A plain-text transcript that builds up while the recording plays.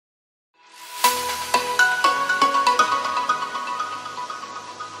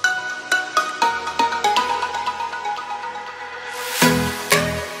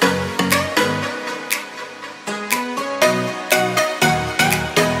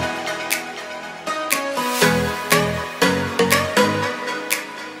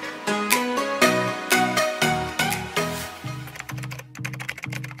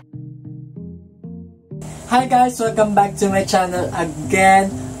guys, welcome back to my channel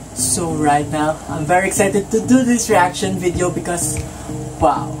again. So right now, I'm very excited to do this reaction video because,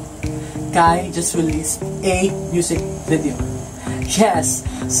 wow, Kai just released a music video. Yes,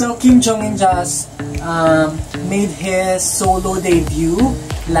 so Kim Jong-un just made his solo debut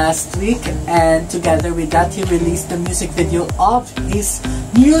last week, and together with that, he released the music video of his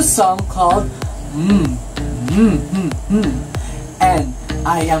new song called Mmmh. And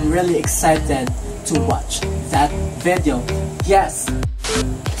I am really excited to watch that video. Yes!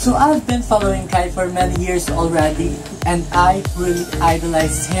 So I've been following Kai for many years already, and I really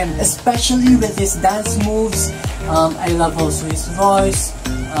idolized him, especially with his dance moves. I love also his voice.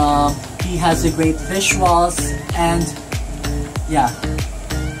 He has a great visuals, and yeah,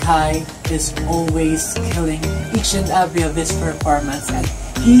 Kai is always killing each and every of his performance, and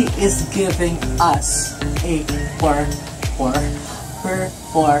he is giving us a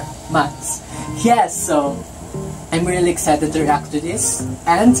performance. Yes, so I'm really excited to react to this,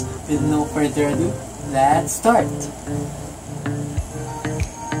 and with no further ado, let's start.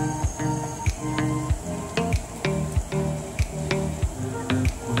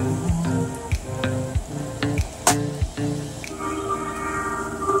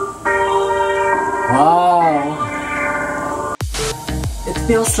 Wow! It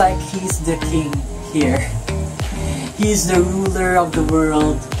feels like he's the king here. He's the ruler of the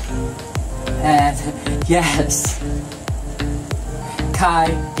world. And yes, Kai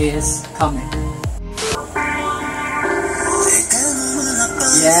is coming.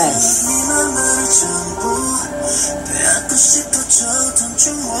 Yes.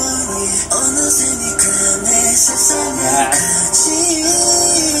 Yeah.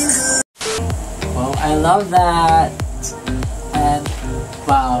 Well, I love that. And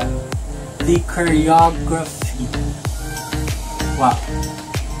wow, the choreography. Wow.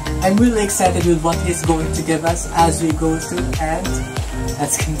 I'm really excited with what he's going to give us as we go through, and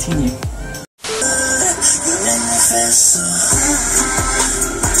let's continue.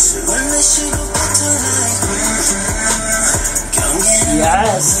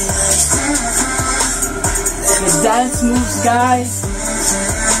 Yes! The dance moves, guys!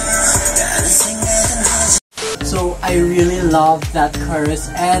 So I really love that chorus,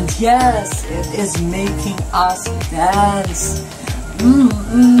 and yes, it is making us dance.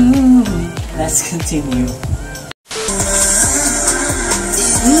 Let's continue.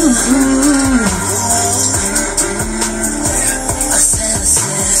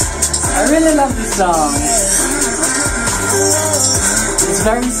 I really love this song. It's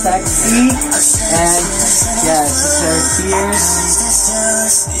very sexy, and yes, it's very fierce.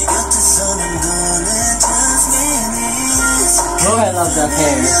 Oh, I love that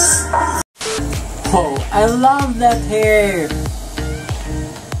hair. Oh, I love that hair.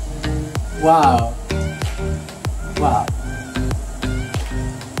 Wow. Wow.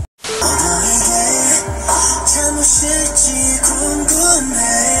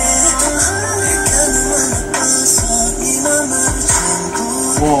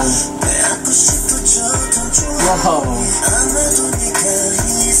 Whoa. Whoa.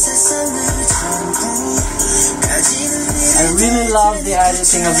 I really love the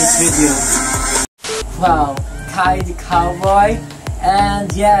editing of this video. Wow. Kai the cowboy.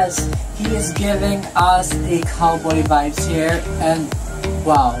 And yes, he is giving us a cowboy vibes here, and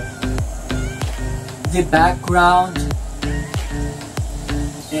wow, the background,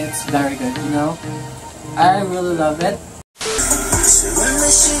 it's very good, you know. I really love it.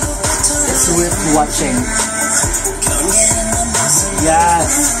 It's worth watching. Yes.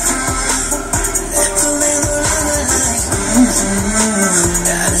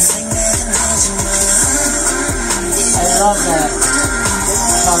 I love that.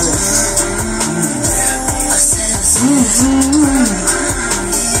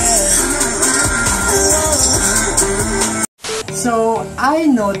 So I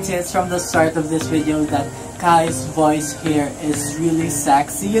noticed from the start of this video that Kai's voice here is really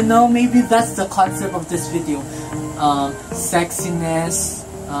sexy. You know, maybe that's the concept of this video. Sexiness,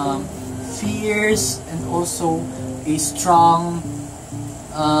 fierce, and also a strong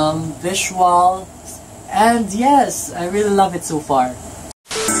visual. And yes, I really love it so far.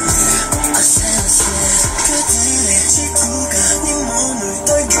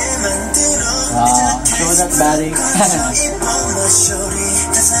 Show that body.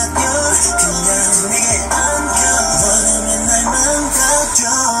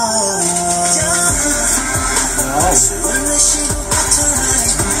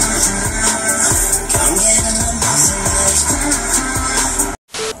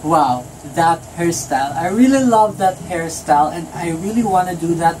 Wow, that hairstyle. I really love that hairstyle and I really want to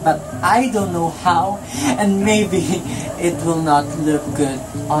do that, but I don't know how, and maybe it will not look good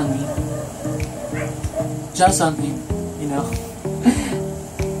on me. Just on him, you know.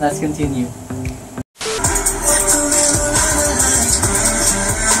 Let's continue.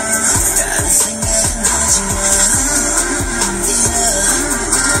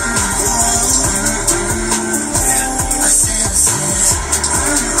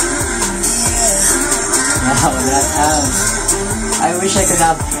 Wow, that house. I wish I could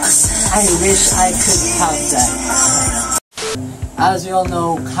have that. As we all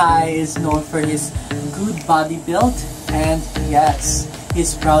know, Kai is known for his good body build, and yes,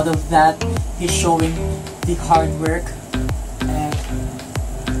 he's proud of that. He's showing the hard work. And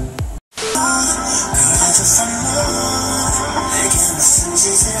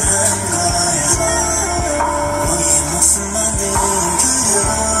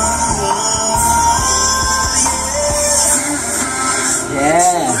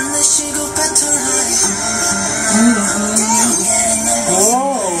yeah.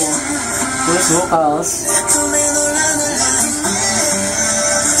 Whoa, those vocals.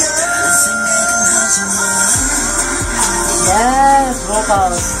 Yes,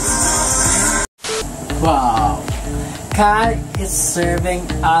 vocals. Wow. Kai is serving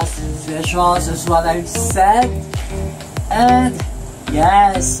us visuals, is what I've said. And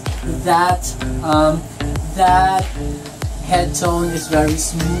yes, that head tone is very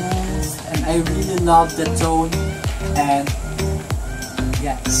smooth, and I really love the tone. And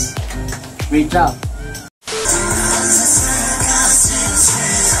yes, great job.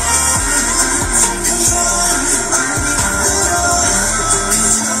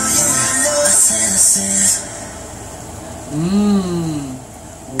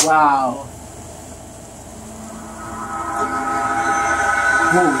 Wow.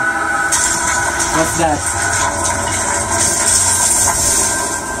 Whoa. What's that?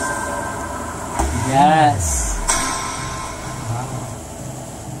 Yes.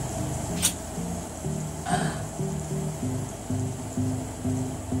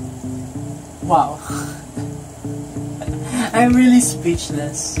 Wow. I'm really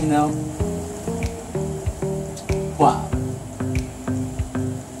speechless, you know. Wow.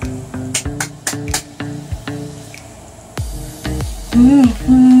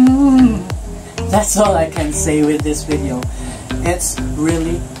 That's all I can say with this video. It's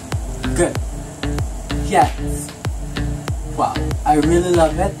really good. Yes. Wow, I really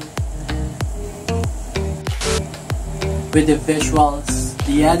love it. With the visuals,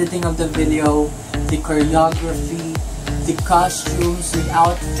 the editing of the video, the choreography, the costumes, the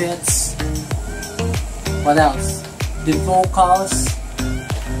outfits. What else? The vocals.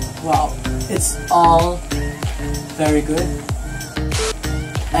 Wow, it's all very good.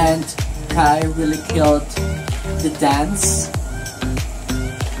 And Kai really killed the dance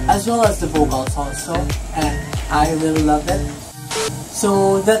as well as the vocals also, and I really love it.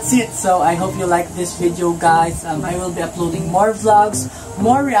 So that's it. So I hope you like this video, guys. I will be uploading more vlogs,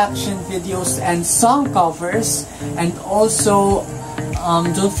 more reaction videos, and song covers. And also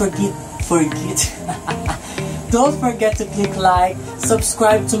don't forget don't forget to click like,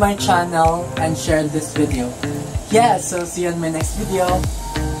 subscribe to my channel, and share this video. Yeah, so see you in my next video.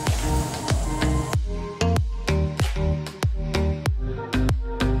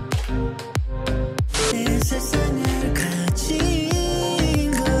 세상을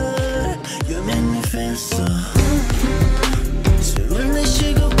가진 걸 You make me feel so